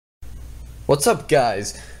What's up,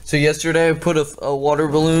 guys? So yesterday I put a water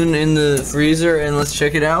balloon in the freezer, and let's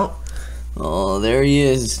check it out. Oh, there he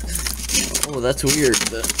is. Oh, that's weird.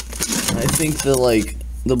 I think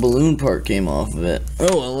the balloon part came off of it.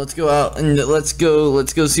 Oh well, let's go out and let's go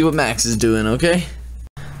see what Max is doing, okay?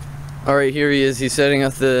 All right, here he is. He's setting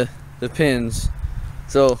up the pins.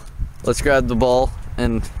 So let's grab the ball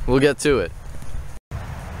and we'll get to it.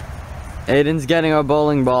 Aiden's getting our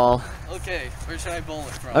bowling ball. Okay, where should I bowl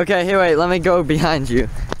it from? Okay, here, wait, let me go behind you.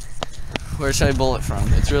 Where should I bowl it from?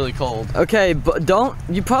 It's really cold. Okay, but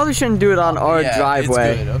you probably shouldn't do it on our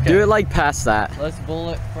driveway. It's good, okay. Do it like past that. Let's bowl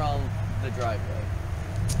it from the driveway.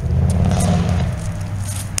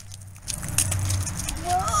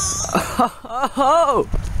 Oh!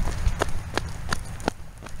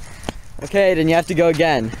 Okay, then you have to go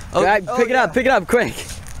again. Pick it up, quick.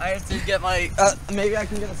 I have to get my, maybe I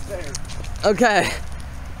can get a spare. Okay.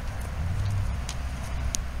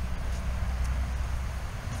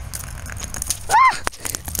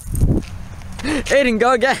 Aiden,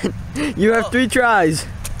 go again. You have 3 tries.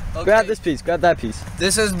 Okay. Grab this piece, grab that piece.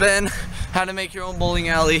 This has been how to make your own bowling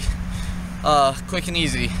alley quick and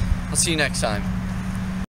easy. I'll see you next time.